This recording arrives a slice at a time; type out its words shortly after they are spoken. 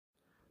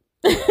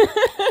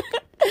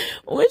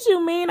What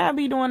you mean I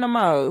be doing the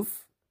most?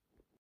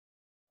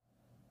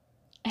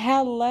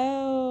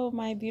 Hello,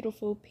 my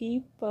beautiful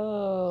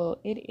people.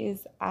 It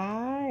is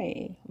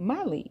I,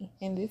 Molly,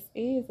 and this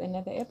is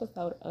another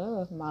episode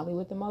of Molly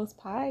with the Most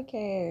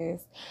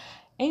podcast.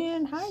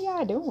 And how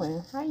y'all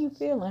doing? How you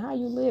feeling? How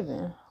you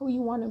living? Who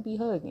you want to be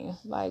hugging?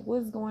 Like,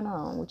 what's going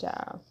on with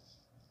y'all?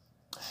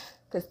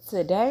 Because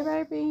today,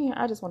 baby,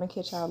 I just want to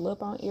catch y'all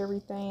up on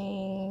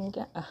everything.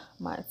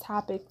 My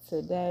topic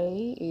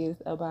today is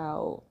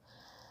about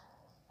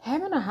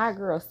having a hot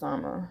girl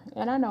summer.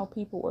 And I know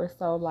people are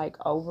so like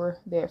over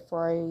that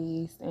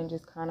phrase and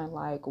just kind of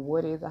like,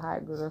 what is a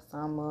hot girl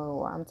summer?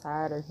 Or I'm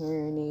tired of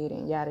hearing it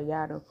and yada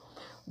yada.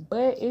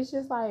 But it's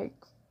just like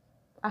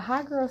a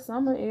hot girl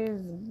summer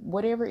is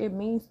whatever it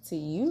means to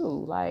you.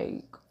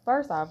 Like,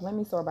 first off, let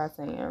me start by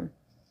saying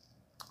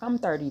I'm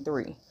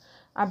 33.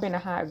 I've been a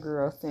hot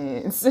girl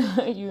since,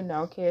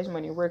 Cash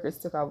Money Records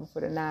took over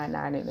for the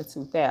 99 and the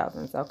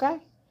 2000s, okay?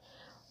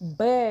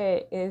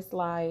 But it's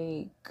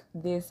like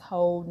this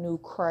whole new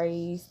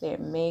craze that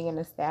Megan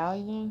Thee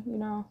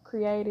Stallion,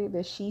 created,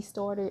 that she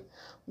started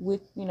with,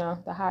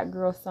 the hot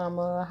girl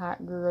summer,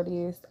 hot girl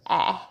this,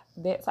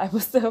 that type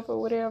of stuff or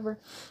whatever.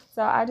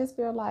 So I just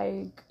feel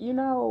like,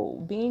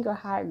 being a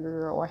hot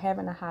girl or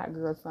having a hot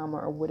girl summer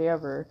or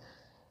whatever,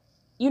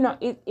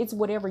 it's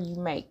whatever you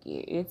make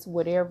it. It's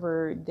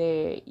whatever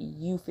that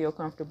you feel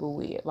comfortable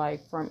with.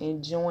 Like, from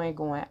enjoying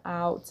going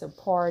out to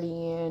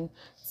partying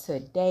to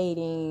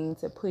dating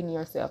to putting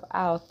yourself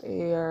out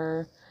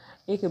there.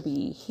 It could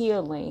be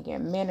healing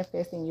and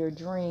manifesting your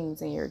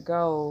dreams and your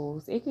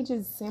goals. It could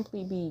just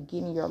simply be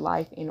getting your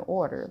life in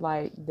order.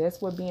 Like,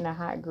 that's what being a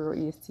hot girl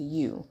is to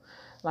you.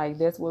 Like,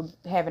 that's what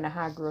having a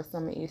hot girl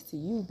summer is to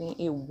you. Then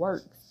it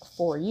works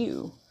for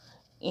you.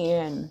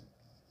 And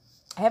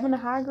having a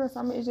hot girl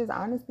summer is just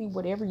honestly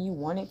whatever you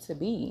want it to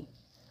be.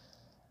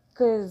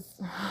 Cause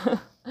my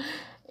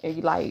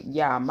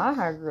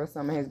hot girl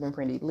summer has been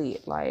pretty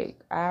lit. Like,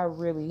 I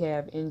really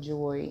have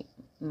enjoyed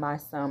my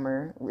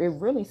summer. It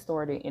really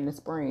started in the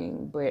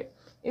spring, but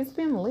it's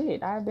been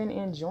lit. I've been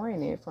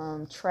enjoying it,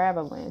 from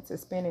traveling to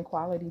spending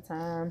quality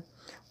time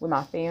with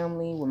my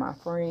family, with my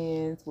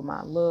friends, with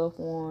my loved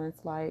ones.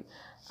 Like,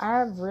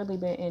 I've really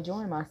been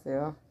enjoying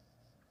myself.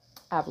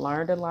 I've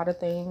learned a lot of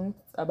things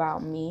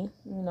about me,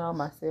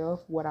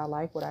 myself, what I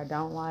like, what I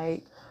don't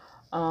like.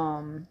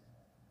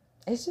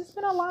 It's just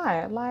been a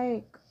lot.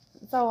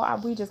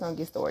 We just gonna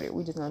get started.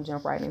 We just gonna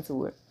jump right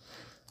into it.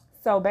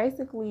 So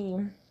basically,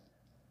 I'm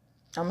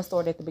gonna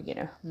start at the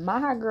beginning.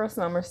 My hot girl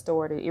summer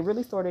started. It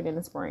really started in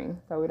the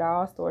spring. So it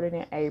all started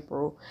in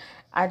April.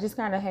 I just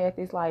kind of had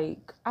this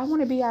like, I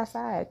want to be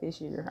outside this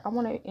year. I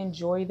want to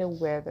enjoy the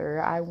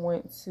weather. I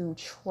want to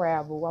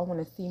travel. I want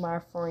to see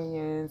my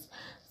friends.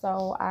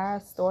 So I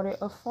started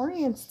a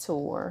friends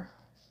tour.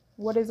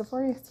 What is a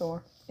friends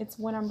tour? It's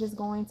when I'm just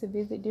going to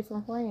visit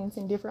different friends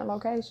in different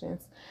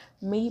locations.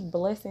 Me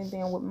blessing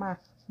them with my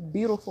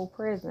beautiful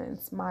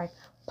presence, my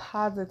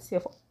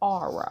positive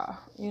aura.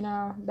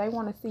 They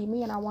want to see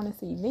me and I want to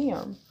see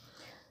them.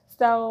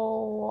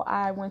 So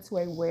I went to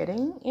a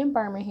wedding in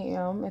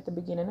Birmingham at the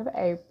beginning of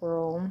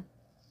April.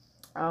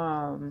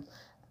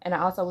 And I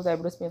also was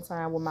able to spend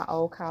time with my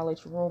old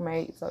college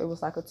roommate. So it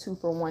was like a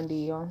 2-for-1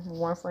 deal.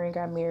 One friend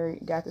got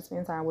married, got to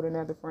spend time with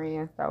another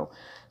friend. So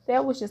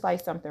that was just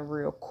like something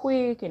real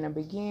quick in the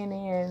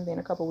beginning. Then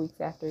a couple weeks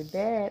after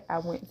that, I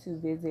went to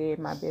visit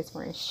my best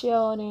friend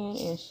Sheldon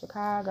in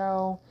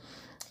Chicago.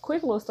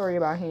 Quick little story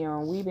about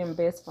him. We've been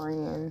best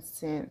friends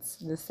since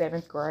the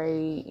 7th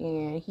grade,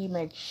 and he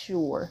makes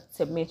sure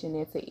to mention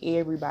it to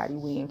everybody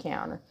we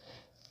encounter.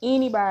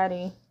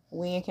 Anybody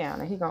we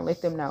encounter, he gonna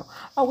let them know,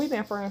 oh, we've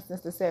been friends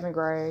since the 7th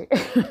grade.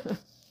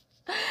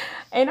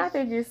 And I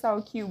think it's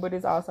so cute, but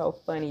it's also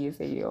funny as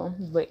hell.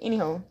 But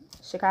anyhow,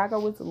 Chicago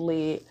was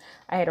lit.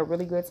 I had a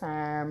really good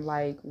time.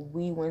 Like,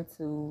 we went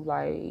to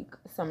like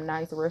some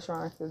nice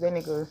restaurants, because that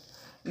nigga,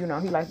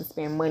 he likes to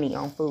spend money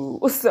on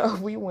food. So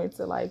we went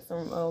to like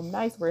some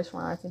nice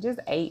restaurants and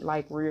just ate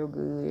like real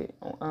good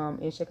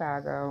in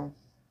Chicago.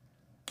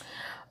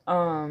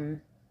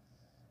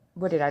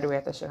 What did I do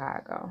after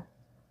Chicago?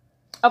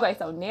 Okay,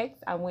 so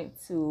next I went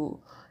to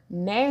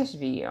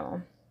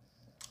Nashville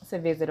to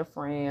visit a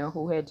friend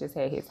who had just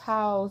had his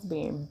house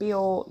being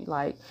built.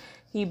 Like,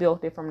 he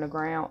built it from the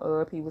ground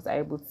up. He was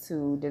able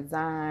to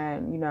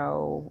design,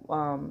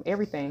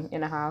 everything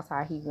in the house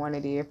how he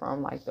wanted it,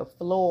 from like the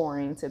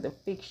flooring to the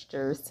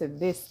fixtures to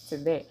this to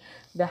that.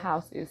 The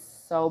house is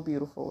so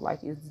beautiful.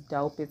 Like, it's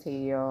dope as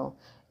hell.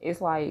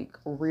 It's like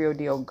real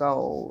deal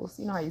goals.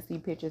 You know how you see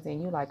pictures and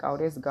you like, oh,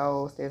 this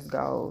goals, this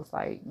goals.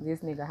 Like,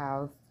 this nigga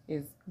house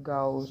is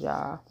goals,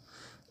 y'all.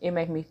 It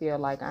make me feel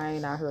like I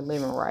ain't out here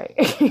living right.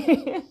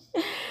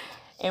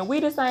 And we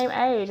the same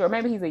age, or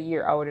maybe he's a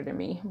year older than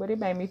me, but it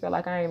made me feel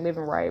like I ain't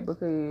living right,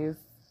 because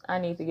I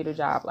need to get a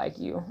job like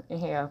you and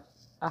have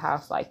a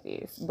house like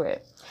this.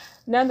 But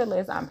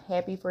nonetheless, I'm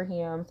happy for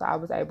him. So I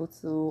was able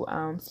to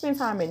spend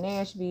time in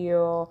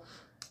Nashville.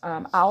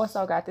 I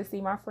also got to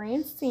see my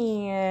friend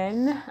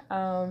Sin.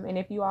 And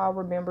if you all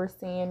remember,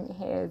 Sin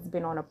has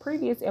been on a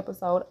previous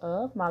episode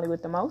of Molly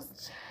with the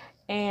Most.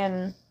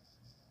 And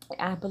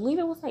I believe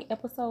it was like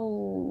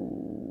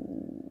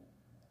episode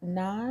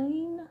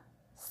 9,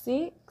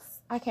 6.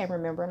 I can't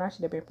remember, and I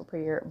should have been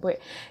prepared. But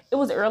it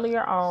was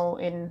earlier on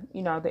in,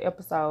 the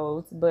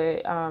episodes.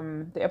 But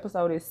the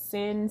episode is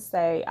Sin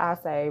Say I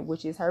Say,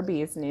 which is her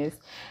business.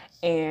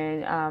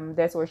 And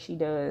that's where she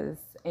does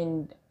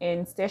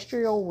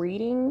ancestral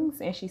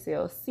readings, and she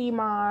sells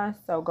CMOS.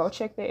 So go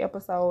check that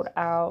episode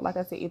out. Like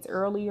I said, it's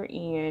earlier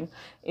in.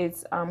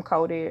 It's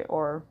coded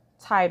or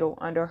titled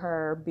under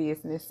her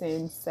business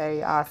and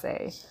Say I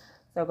Say.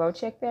 So go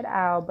check that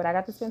out. But I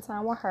got to spend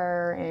time with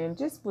her and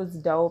just was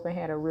dope and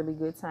had a really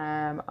good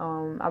time.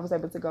 I was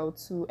able to go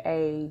to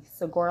a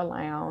cigar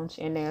lounge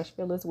in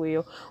Nashville as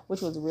well,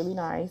 which was really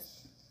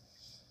nice.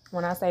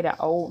 When I say the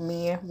old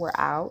men were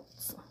out,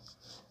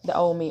 the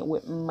old men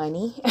with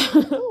money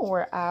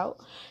were out.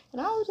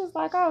 And I was just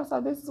like, oh, so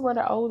this is where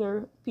the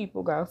older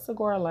people go.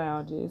 Cigar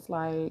lounges,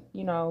 like,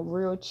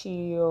 real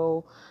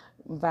chill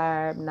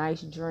vibe,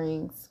 nice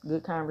drinks,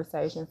 good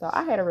conversation. So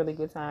I had a really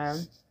good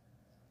time.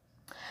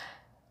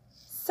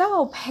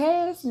 So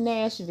past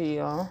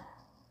Nashville,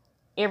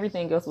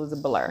 everything else was a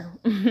blur.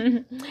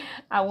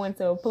 I went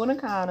to Punta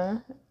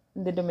Cana,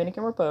 the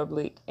Dominican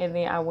Republic, and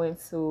then I went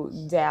to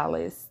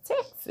Dallas,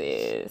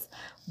 Texas.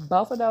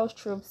 Both of those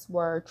trips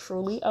were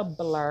truly a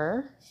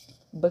blur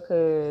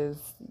because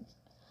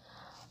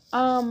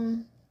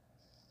I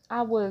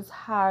was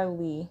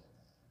highly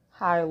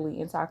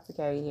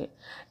intoxicated.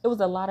 It was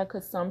a lot of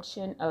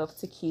consumption of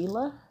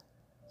tequila.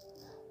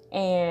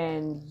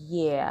 And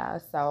yeah,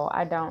 so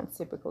I don't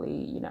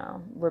typically,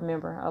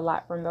 remember a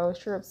lot from those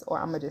trips, or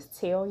I'm gonna just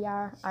tell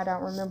y'all I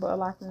don't remember a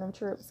lot from them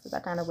trips because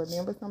I kind of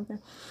remember something.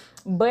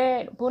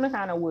 But Punta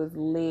Cana was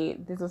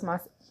lit. This was my,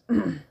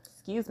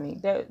 excuse me,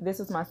 this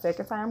was my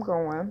second time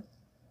going.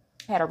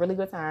 Had a really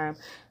good time.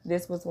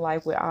 This was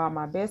like with all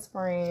my best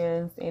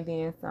friends and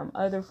then some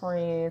other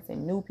friends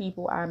and new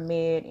people I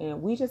met,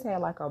 and we just had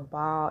like a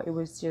ball. It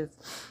was just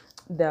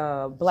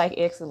the Black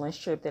Excellence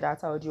trip that I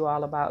told you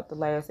all about the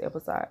last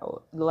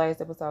episode.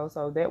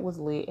 So that was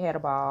lit. Had a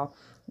ball.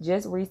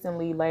 Just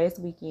recently, last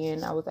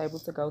weekend, I was able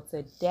to go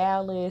to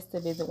Dallas to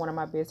visit one of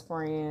my best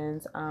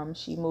friends.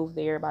 She moved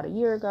there about a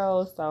year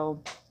ago.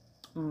 So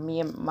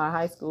me and my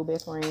high school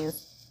best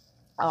friends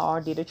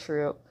all did a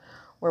trip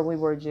where we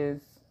were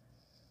just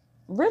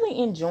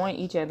really enjoying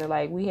each other.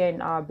 Like, we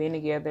hadn't all been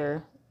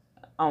together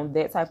on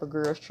that type of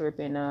girls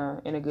trip in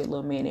a good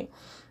little minute.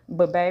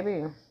 But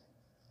baby,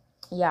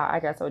 yeah, I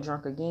got so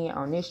drunk again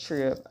on this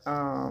trip.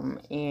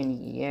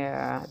 And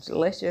yeah,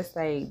 let's just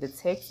say the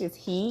Texas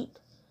heat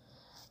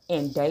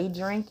and day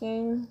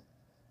drinking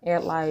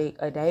at like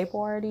a day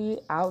party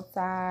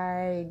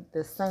outside,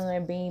 the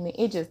sun beaming,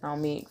 it just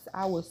don't mix.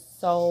 I was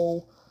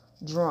so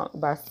drunk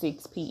by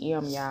 6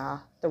 p.m.,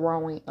 y'all,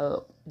 throwing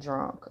up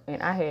drunk.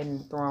 And I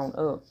hadn't thrown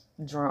up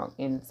drunk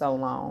in so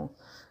long.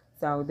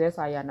 So that's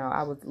how y'all know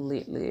I was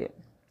lit.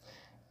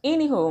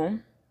 Anywho,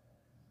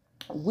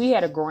 we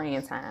had a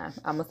grand time.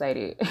 I'm gonna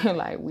say that.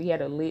 Like, we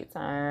had a lit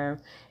time.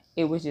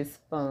 It was just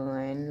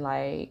fun.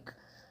 Like,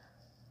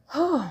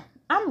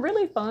 I'm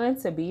really fun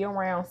to be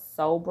around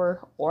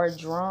sober or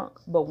drunk.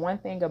 But one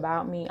thing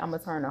about me, I'm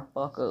gonna turn the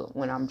fuck up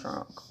when I'm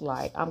drunk.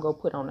 Like, I'm gonna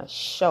put on a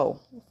show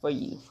for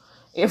you.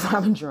 If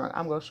I'm drunk,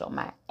 I'm gonna show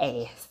my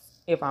ass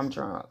if I'm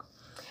drunk.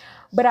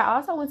 But I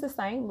also went to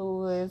St.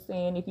 Louis,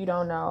 and if you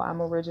don't know,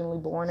 I'm originally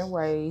born and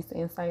raised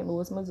in St.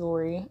 Louis,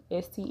 Missouri,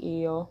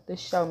 STL, the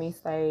Show Me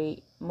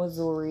State,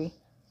 Missouri,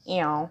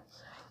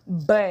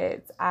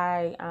 But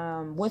I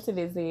went to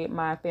visit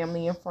my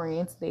family and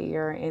friends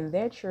there, and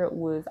that trip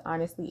was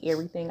honestly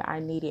everything I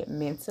needed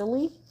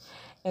mentally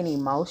and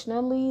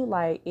emotionally.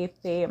 Like, it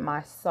fed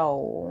my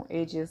soul.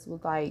 It just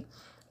was like,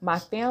 my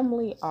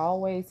family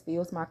always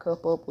fills my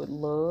cup up with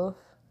love.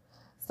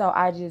 So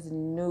I just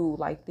knew,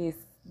 like, this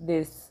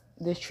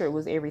trip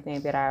was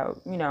everything that I,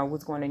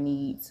 was going to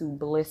need to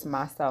bless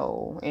my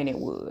soul. And it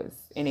was.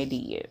 And it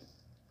did.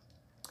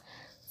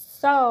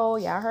 So,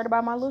 yeah, I heard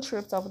about my little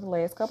trips over the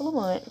last couple of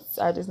months.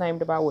 I just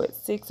named about,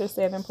 6 or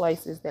 7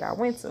 places that I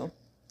went to.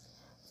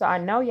 So I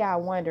know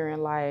y'all wondering,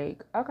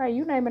 like, okay,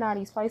 you naming all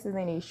these places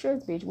and these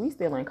trips, bitch, we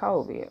still in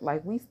COVID.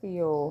 Like, we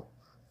still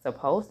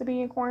supposed to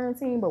be in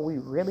quarantine, but we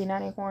really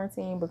not in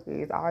quarantine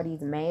because all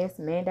these mask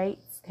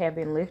mandates have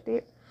been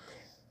lifted.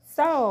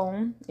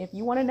 So, if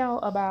you want to know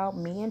about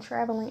me and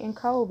traveling in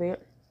COVID,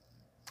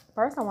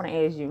 first I want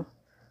to ask you,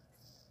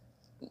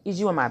 is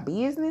you in my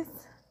business?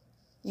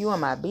 You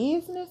in my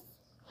business?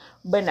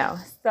 But no.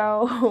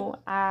 So,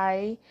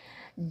 I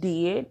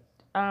did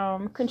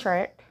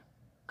contract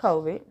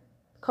COVID,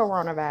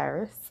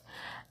 coronavirus.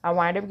 I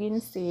wound up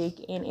getting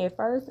sick, and at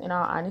first, in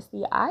all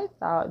honesty, I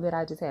thought that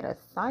I just had a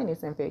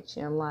sinus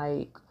infection.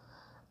 Like,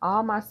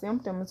 all my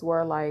symptoms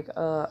were like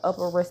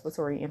upper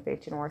respiratory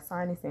infection or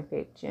sinus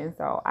infection.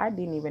 So I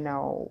didn't even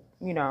know,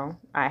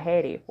 I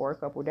had it for a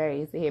couple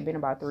days. It had been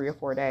about 3 or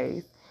 4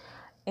 days.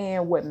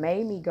 And what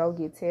made me go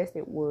get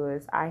tested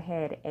was I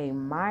had a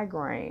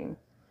migraine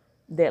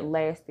that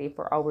lasted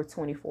for over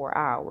 24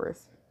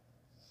 hours.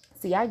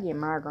 See, I get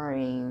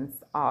migraines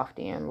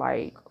often,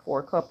 like for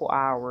a couple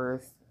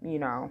hours,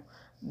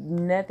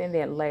 nothing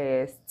that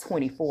lasts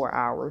 24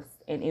 hours.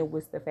 And it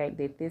was the fact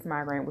that this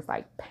migraine was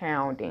like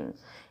pounding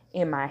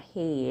in my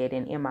head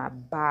and in my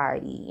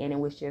body. And it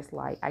was just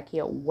like I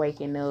kept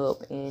waking up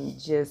and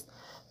just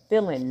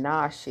feeling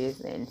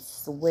nauseous and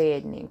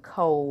sweating and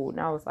cold.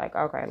 And I was like,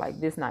 okay, like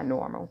this not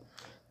normal.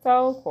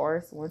 So of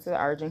course, went to the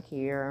urgent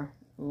care.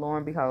 Lo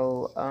and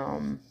behold,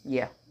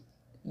 yeah,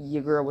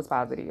 your girl was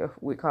positive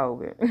with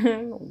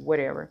COVID,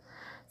 whatever.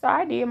 So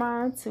I did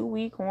my 2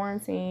 week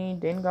quarantine,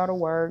 didn't go to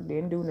work,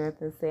 didn't do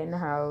nothing, sat in the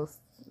house,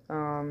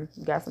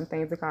 got some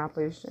things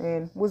accomplished,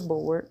 and was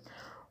bored.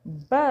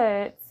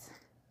 But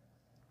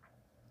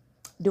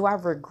do I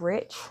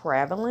regret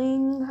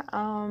traveling?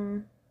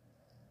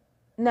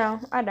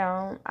 No, I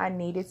don't. I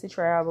needed to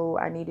travel.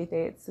 I needed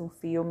that to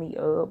fill me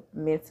up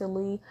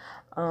mentally.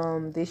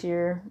 This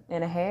year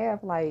and a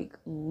half, like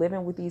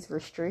living with these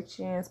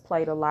restrictions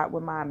played a lot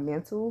with my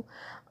mental.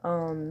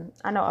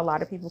 I know a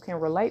lot of people can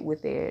relate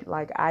with it.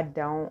 Like I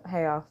don't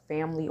have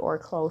family or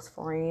close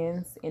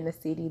friends in the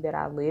city that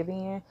I live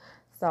in.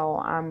 So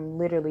I'm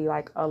literally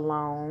like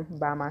alone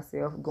by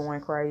myself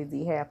going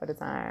crazy half of the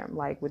time,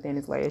 like within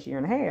this last year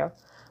and a half.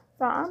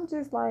 So I'm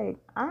just like,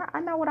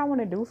 I know what I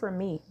want to do for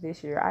me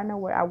this year. I know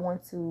what I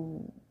want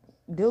to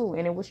do,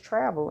 and it was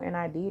travel, and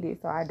I did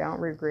it. So I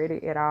don't regret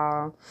it at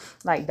all.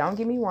 Like, don't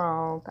get me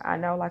wrong. I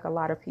know like a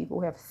lot of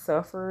people have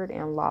suffered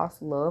and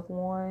lost loved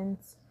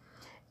ones.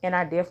 And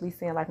I definitely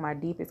send like my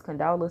deepest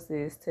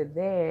condolences to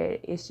that.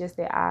 It's just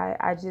that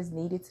I just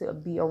needed to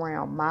be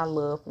around my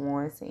loved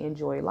ones to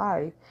enjoy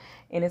life.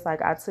 And it's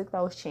like I took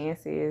those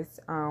chances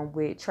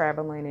with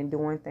traveling and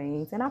doing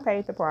things, and I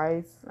paid the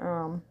price.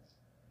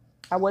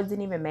 I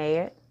wasn't even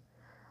mad,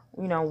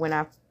 when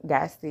I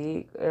got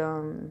sick.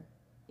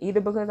 Either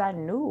because I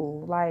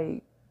knew,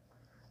 like,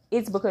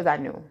 it's because I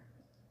knew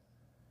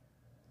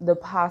the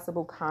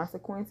possible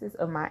consequences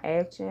of my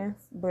actions.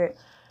 But,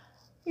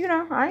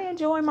 I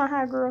enjoyed my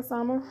high girl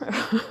summer.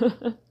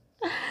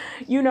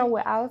 You know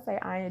what? I would say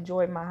I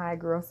enjoyed my high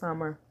girl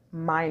summer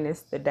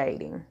minus the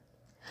dating.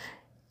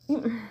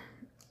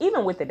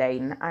 Even with the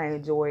dating, I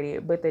enjoyed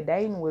it, but the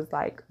dating was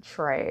like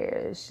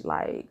trash.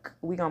 Like,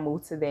 we gonna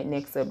move to that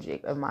next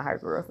subject of my high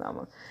girl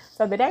summer.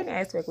 So the dating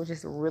aspect was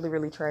just really,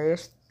 really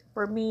trash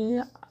for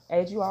me.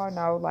 As you all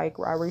know, like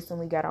I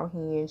recently got on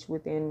Hinge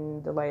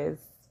within the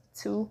last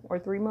 2 or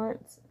 3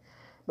 months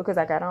because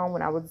I got on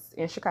when I was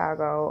in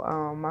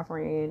Chicago. My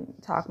friend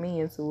talked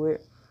me into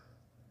it.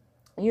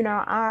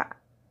 I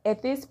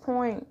at this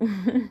point,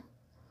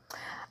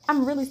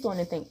 I'm really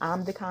starting to think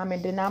I'm the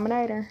common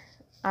denominator.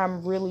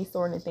 I'm really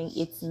starting to think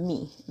it's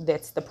me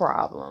that's the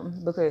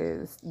problem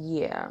because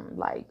yeah,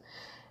 like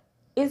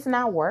it's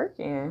not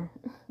working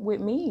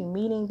with me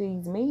meeting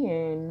these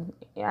men.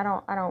 I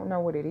don't know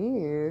what it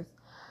is.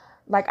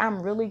 Like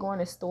I'm really going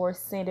to start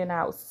sending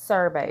out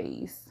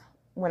surveys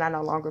when I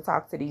no longer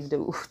talk to these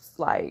dudes.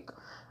 Like,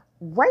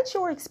 rate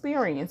your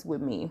experience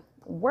with me.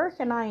 Where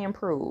can I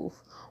improve?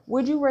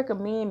 Would you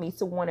recommend me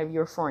to one of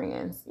your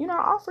friends?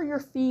 Offer your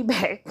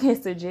feedback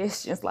and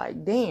suggestions.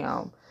 Like,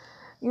 damn,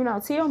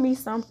 tell me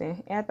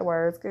something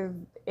afterwards, because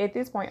at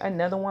this point,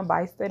 another one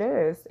bites the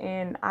dust.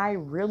 And I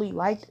really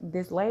liked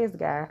this last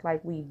guy.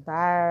 Like, we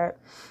vibe,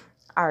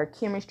 our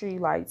chemistry,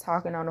 like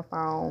talking on the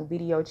phone,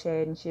 video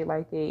chat and shit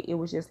like that. It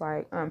was just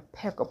like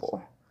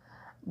impeccable.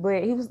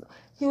 But he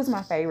was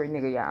my favorite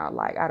nigga, y'all.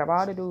 Like, out of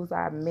all the dudes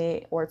I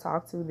met or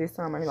talked to this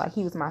summer, like,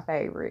 he was my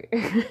favorite.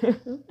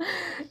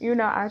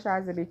 I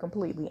tried to be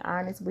completely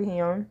honest with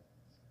him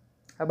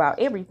about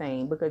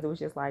everything because it was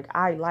just like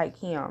I like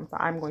him, so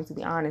I'm going to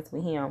be honest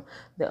with him.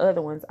 The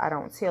other ones I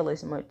don't tell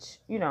as much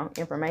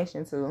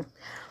information to,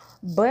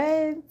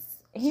 but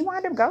he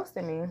wound up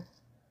ghosting me,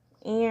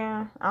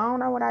 and I don't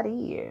know what I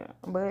did,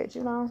 but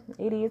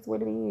it is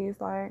what it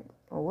is, like,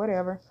 or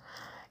whatever.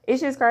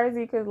 It's just crazy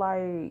because,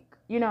 like,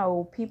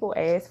 people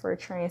ask for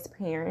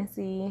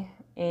transparency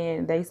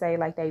and they say,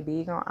 like, they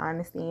big on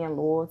honesty and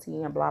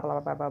loyalty and blah, blah,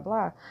 blah, blah,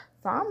 blah.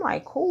 So I'm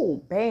like, cool,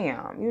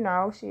 bam,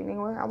 shit,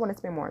 nigga, I want to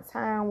spend more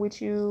time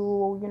with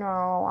you,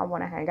 I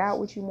want to hang out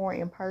with you more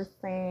in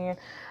person.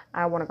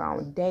 I want to go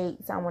on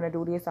dates. I want to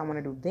do this. I want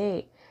to do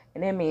that.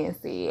 And that man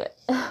said,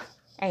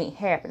 ain't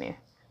happening.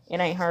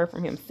 And I ain't heard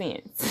from him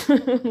since.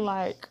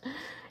 Like,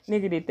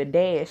 nigga did the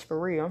dash for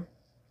real.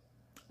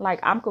 Like,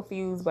 I'm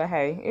confused, but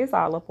hey, it's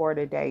all a part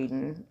of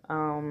dating.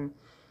 Some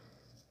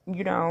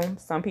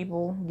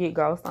people get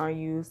ghosts on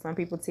you. Some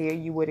people tell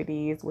you what it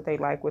is, what they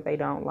like, what they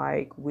don't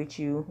like with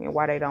you, and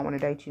why they don't want to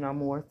date you no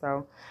more.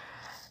 So,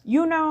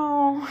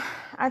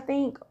 I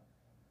think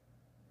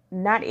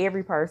not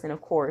every person,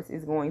 of course,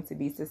 is going to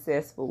be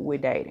successful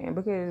with dating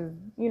because,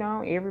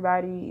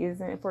 everybody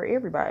isn't for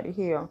everybody.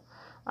 Hell,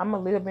 I'm a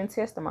living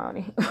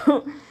testimony.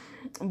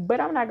 But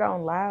I'm not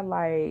gonna lie,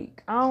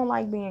 like, I don't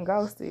like being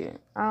ghosted.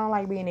 I don't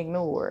like being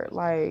ignored.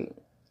 Like,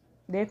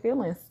 That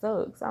feeling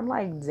sucks. I'm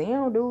like,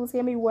 damn, dude,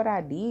 tell me what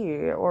I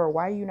did or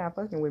why you not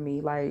fucking with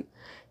me. Like,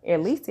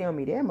 at least tell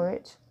me that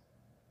much.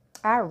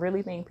 I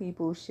really think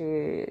people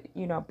should,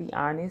 be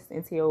honest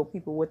and tell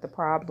people what the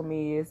problem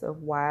is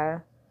of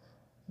why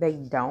they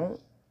don't,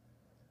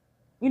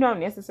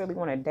 necessarily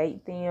want to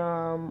date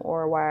them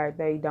or why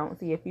they don't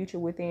see a future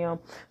with them.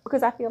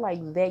 Because I feel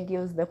like that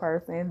gives the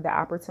person the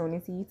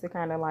opportunity to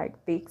kind of like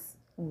fix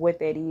what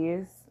that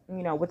is,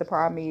 what the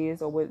problem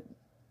is or what,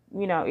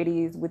 it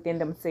is within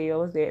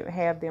themselves that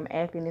have them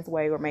acting this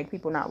way or make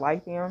people not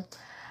like them.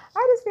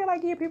 I just feel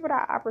like give people the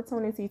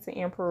opportunity to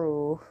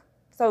improve.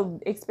 So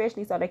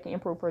especially so they can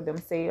improve for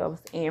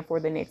themselves and for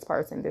the next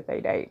person that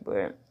they date.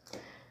 But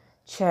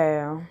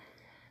child,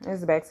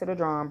 it's back to the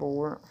drawing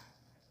board.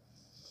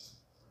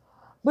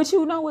 But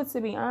you know what,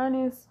 to be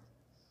honest,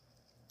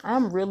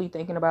 I'm really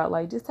thinking about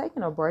like just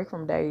taking a break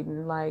from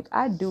dating. Like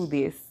I do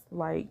this.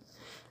 Like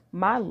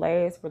my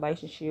last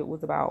relationship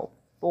was about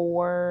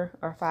 4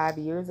 or 5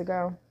 years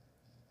ago.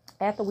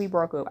 After we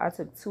broke up, I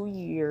took 2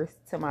 years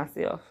to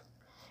myself.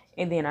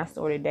 And then I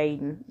started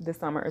dating the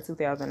summer of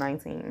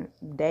 2019.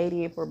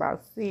 Dated for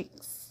about 6,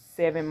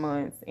 7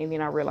 months. And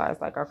then I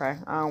realized like, okay,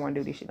 I don't want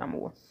to do this shit no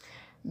more.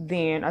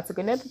 Then I took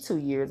another 2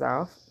 years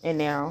off, and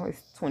now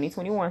it's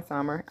 2021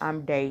 summer.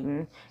 I'm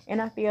dating,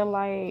 and I feel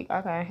like,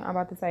 okay, I'm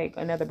about to take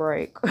another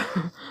break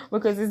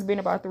because it's been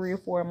about 3 or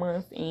 4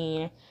 months,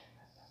 and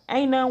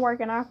ain't nothing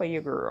working out for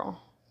your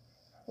girl.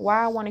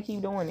 Why I want to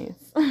keep doing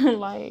this?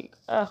 Like,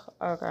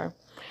 okay.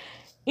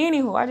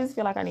 Anywho, I just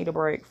feel like I need a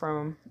break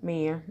from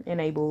men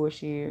and a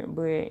bullshit,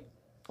 but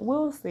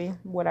we'll see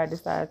what I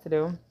decide to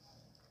do.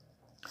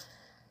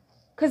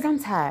 Cause I'm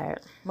tired,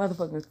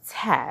 motherfucking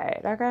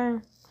tired. Okay.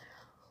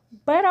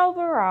 But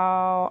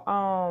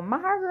overall, my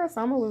hot girl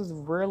summer was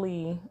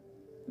really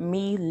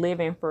me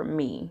living for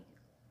me.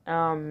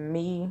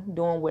 Me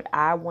doing what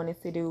I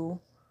wanted to do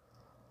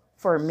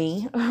for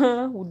me,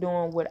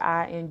 doing what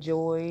I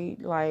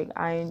enjoyed. Like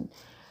I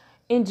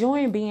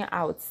enjoying being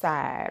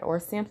outside or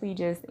simply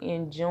just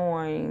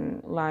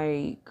enjoying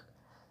like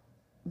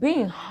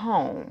being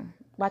home.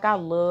 Like I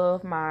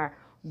love my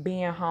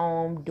being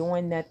home,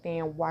 doing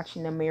nothing,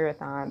 watching the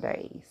marathon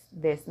days.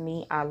 That's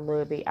me. I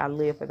love it. I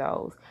live for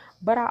those.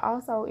 But I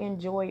also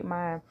enjoyed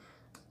my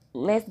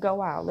let's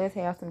go out, let's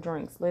have some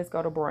drinks, let's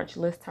go to brunch,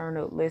 let's turn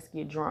up, let's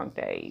get drunk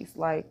days.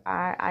 Like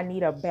I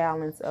need a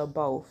balance of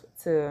both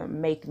to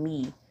make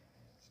me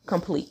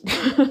complete.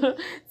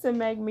 To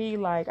make me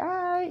like,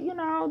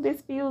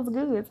 this feels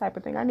good type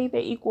of thing. I need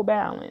that equal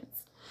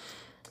balance.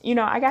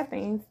 I got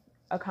things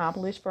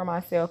accomplished for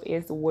myself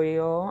as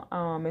well.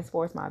 As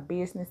far as my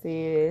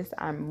businesses,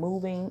 I'm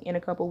moving in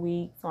a couple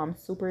weeks, so I'm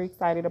super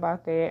excited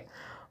about that.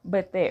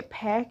 But that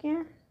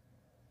packing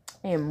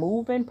and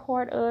moving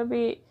part of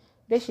it,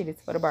 that shit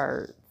is for the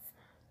birds.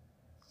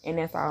 And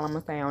that's all I'm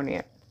gonna say on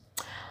it.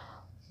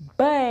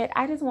 But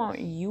I just want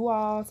you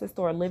all to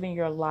start living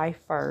your life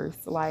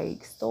first.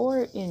 Like,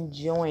 start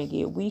enjoying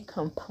it. We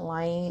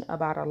complain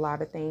about a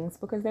lot of things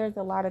because there's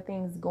a lot of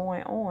things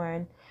going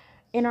on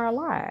in our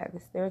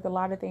lives. There's a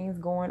lot of things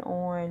going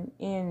on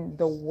in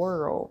the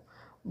world.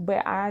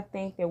 But I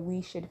think that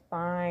we should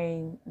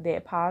find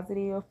that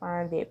positive,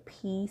 find that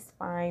peace,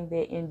 find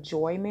that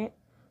enjoyment,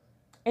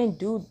 and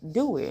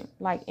do it.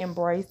 Like,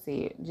 embrace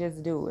it.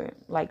 Just do it.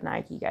 Like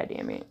Nike,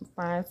 goddamn it.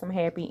 Find some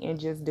happy and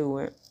just do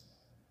it.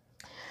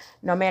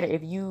 No matter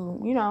if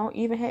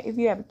if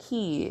you have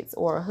kids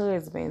or a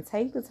husband,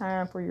 take the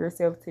time for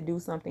yourself to do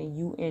something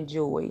you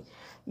enjoy.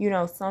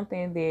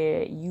 Something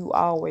that you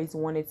always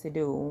wanted to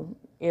do.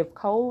 If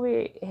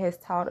COVID has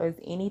taught us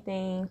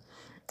anything,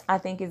 I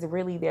think it's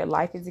really that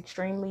life is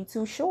extremely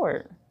too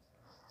short.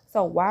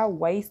 So why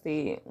waste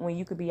it when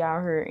you could be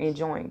out here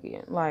enjoying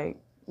it? Like,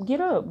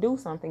 get up, do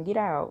something, get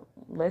out.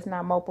 Let's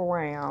not mope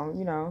around,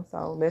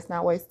 so let's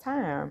not waste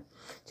time.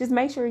 Just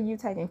make sure you're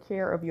taking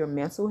care of your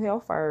mental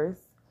health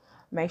first.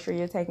 Make sure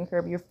you're taking care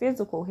of your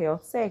physical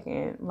health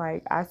second.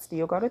 Like, I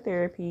still go to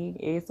therapy.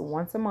 It's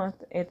once a month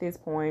at this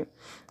point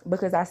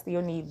because I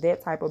still need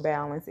that type of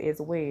balance as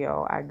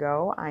well. I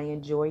go, I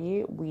enjoy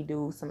it. We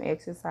do some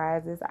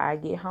exercises. I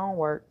get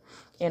homework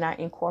and I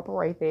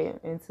incorporate that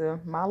into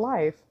my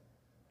life.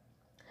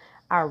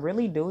 I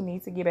really do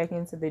need to get back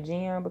into the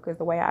gym because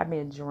the way I've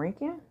been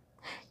drinking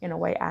and the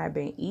way I've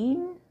been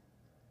eating,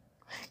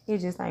 it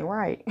just ain't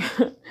right.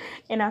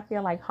 And I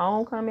feel like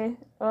homecoming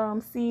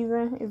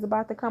season is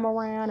about to come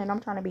around and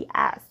I'm trying to be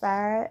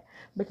outside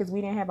because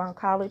we didn't have a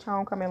college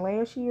homecoming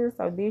last year.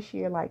 So this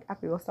year, like, I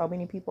feel so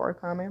many people are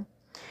coming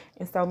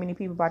and so many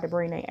people about to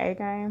bring their A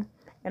game.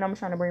 And I'm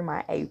trying to bring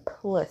my A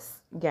plus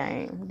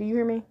game. Do you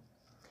hear me?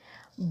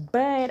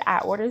 But I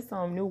ordered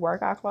some new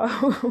workout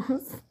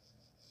clothes.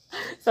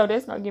 So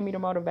that's going to give me the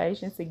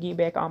motivation to get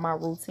back on my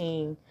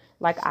routine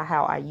like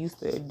how I used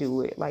to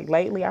do it. Like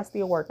lately I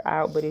still work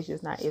out, but it's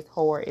just not as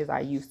hard as I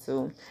used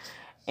to.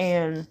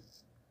 And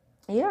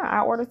yeah,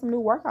 I ordered some new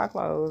workout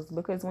clothes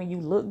because when you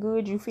look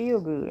good, you feel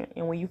good.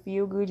 And when you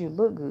feel good, you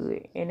look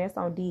good. And that's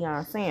on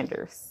Deion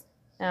Sanders.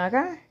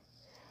 Okay?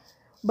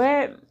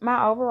 But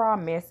my overall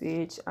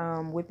message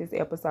with this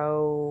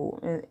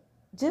episode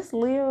just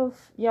live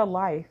your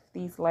life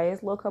these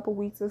last little couple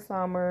weeks of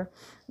summer.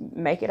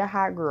 Make it a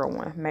hot girl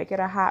one, make it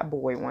a hot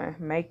boy one,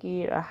 make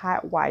it a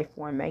hot wife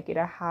one, make it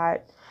a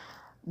hot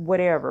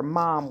whatever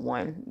mom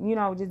one.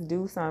 Just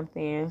do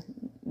something,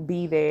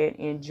 be that,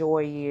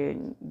 enjoy it.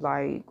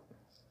 Like,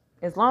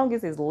 as long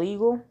as it's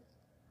legal,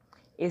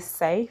 it's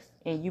safe,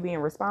 and you being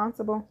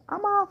responsible,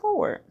 I'm all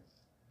for it.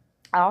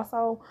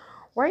 Also,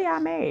 wear your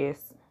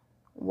mask,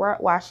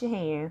 wash your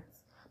hands,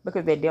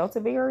 because the Delta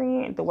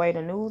variant, the way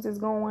the news is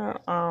going,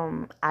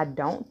 I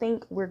don't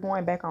think we're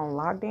going back on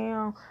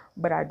lockdown,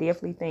 but I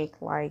definitely think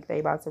like they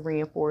about to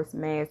reinforce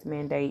mask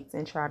mandates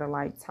and try to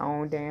like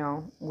tone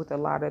down with a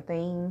lot of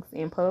things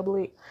in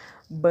public.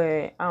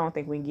 But I don't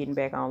think we're getting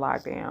back on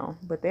lockdown.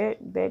 But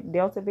that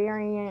Delta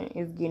variant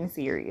is getting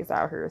serious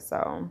out here.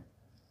 So,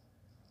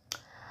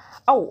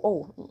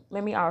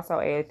 let me also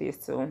add this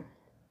too.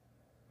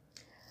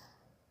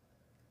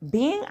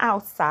 Being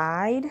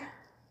outside,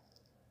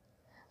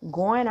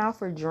 going out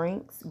for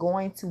drinks,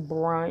 going to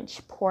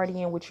brunch,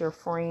 partying with your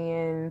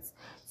friends,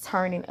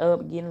 turning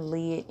up, getting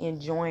lit,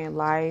 enjoying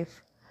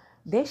life,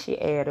 that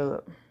shit add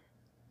up.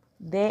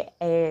 That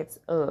adds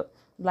up.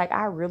 Like,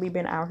 I really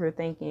been out here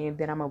thinking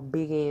that I'm a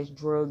big ass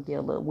drug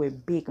dealer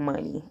with big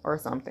money or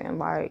something.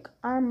 Like,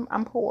 I'm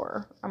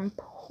poor. I'm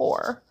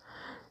poor.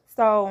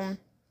 So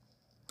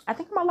I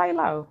think I'm gonna lay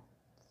low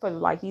for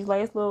like these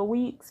last little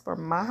weeks for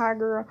my high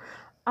girl.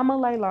 I'm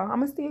gonna lay low. I'm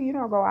gonna still,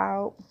 go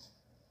out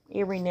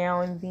every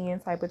now and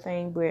then type of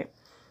thing. But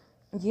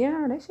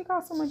yeah, that shit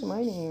cost so much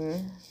money.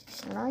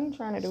 And I ain't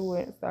trying to do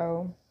it.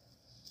 So,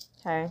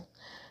 hey,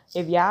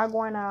 if y'all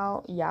going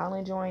out, y'all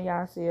enjoying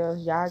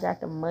yourselves, y'all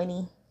got the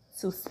money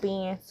to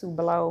spend, to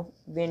blow,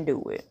 then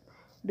do it.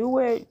 Do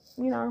it,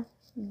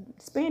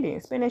 spend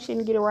it. Spend that shit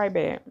and get it right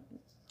back.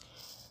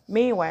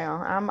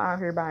 Meanwhile, I'm out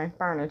here buying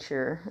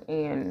furniture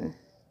and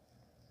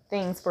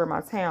things for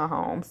my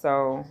townhome.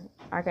 So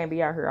I can't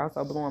be out here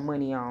also blowing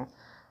money on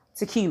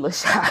tequila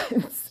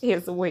shots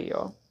as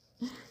well.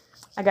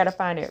 I got to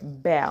find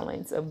that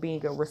balance of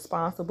being a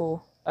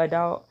responsible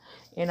adult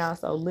and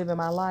also living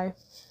my life.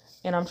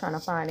 And I'm trying to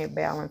find that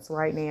balance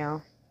right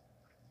now.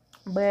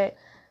 But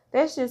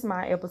that's just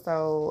my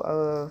episode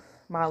of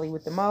Molly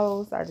with the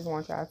Most. I just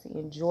want y'all to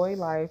enjoy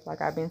life.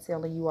 Like I've been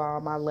telling you all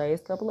my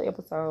last couple of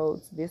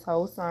episodes, this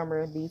whole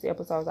summer, these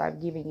episodes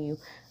I've given you,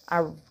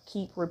 I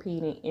keep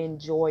repeating,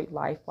 enjoy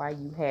life while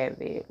you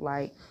have it.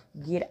 Like,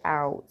 get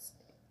out,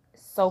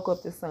 soak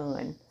up the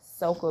sun,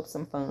 soak up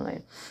some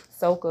fun,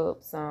 soak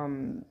up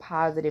some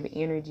positive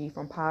energy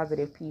from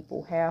positive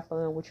people, have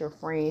fun with your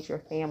friends, your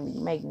family,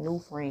 make new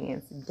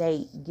friends,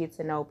 date, get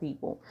to know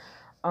people.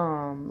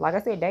 Like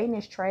I said, dating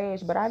is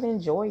trash, but I've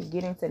enjoyed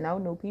getting to know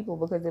new people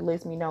because it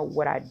lets me know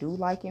what I do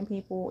like in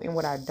people and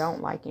what I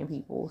don't like in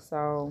people.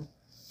 So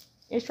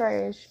it's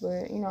trash,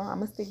 but I'm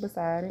gonna stick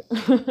beside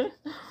it.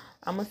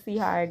 I'm gonna see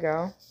how it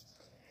go.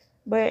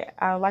 But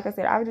like I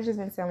said, I've just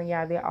been telling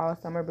y'all that all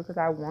summer because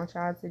I want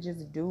y'all to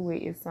just do it.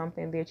 It's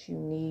something that you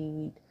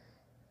need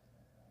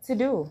to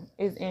do,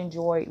 is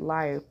enjoy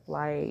life.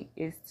 Like,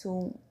 it's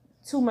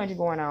too much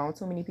going on,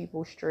 too many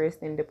people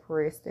stressed and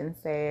depressed and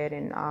sad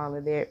and all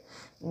of that,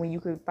 when you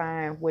could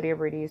find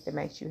whatever it is that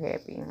makes you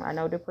happy. I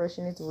know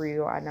depression is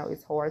real. I know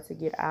it's hard to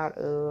get out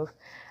of.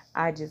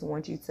 I just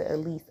want you to at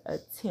least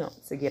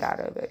attempt to get out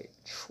of it.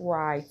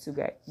 Try to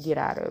get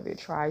out of it.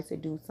 Try to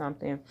do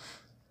something,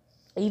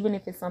 even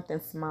if it's something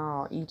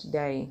small each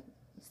day.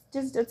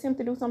 Just attempt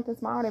to do something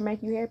small that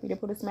make you happy, to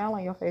put a smile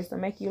on your face, to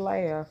make you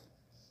laugh.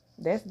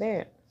 That's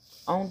that.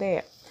 On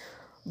that.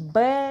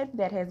 But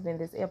that has been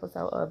this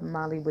episode of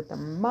Molly with the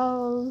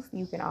Most.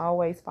 You can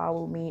always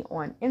follow me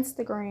on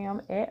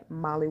Instagram at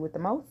Molly with the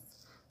Most.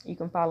 You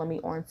can follow me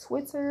on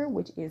Twitter,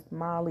 which is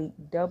Molly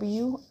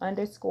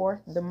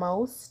W_the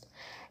most.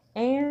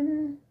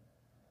 And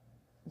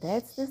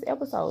that's this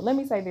episode. Let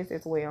me say this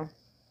as well.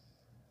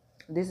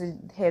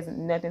 Has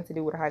nothing to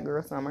do with Hot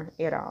Girl Summer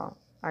at all.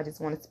 I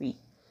just want to speak.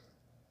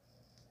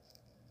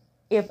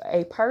 If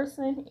a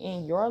person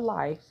in your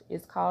life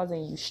is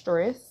causing you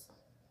stress,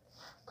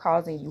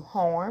 causing you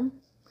harm,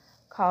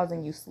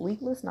 causing you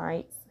sleepless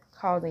nights,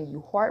 causing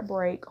you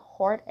heartbreak,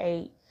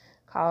 heartache,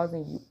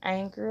 causing you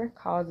anger,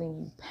 causing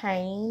you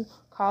pain,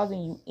 causing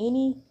you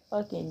any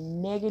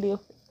fucking negative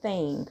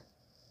thing,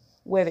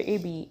 whether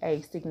it be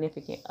a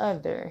significant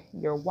other,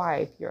 your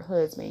wife, your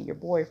husband, your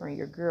boyfriend,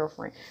 your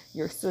girlfriend,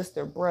 your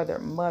sister, brother,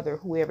 mother,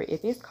 whoever,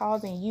 if it's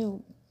causing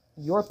you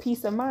your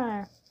peace of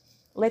mind,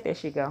 let that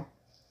shit go.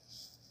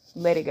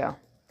 Let it go.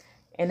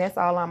 And that's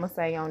all I'm going to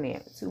say on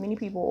that. Too many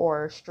people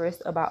are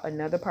stressed about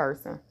another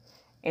person,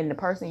 and the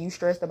person you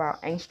stressed about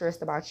ain't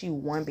stressed about you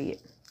one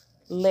bit.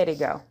 Let it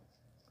go.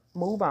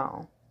 Move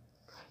on.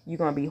 You're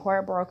going to be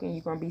heartbroken.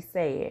 You're going to be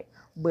sad.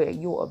 But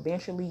you'll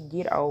eventually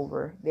get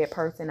over that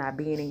person not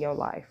being in your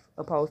life,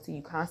 opposed to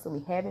you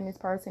constantly having this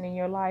person in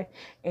your life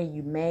and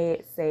you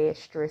mad, sad,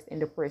 stressed, and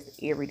depressed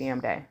every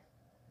damn day.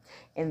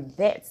 And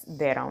that's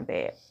that on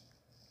that.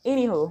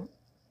 Anywho,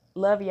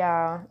 love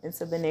y'all.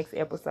 Until the next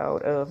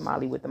episode of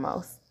Molly with the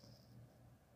Most.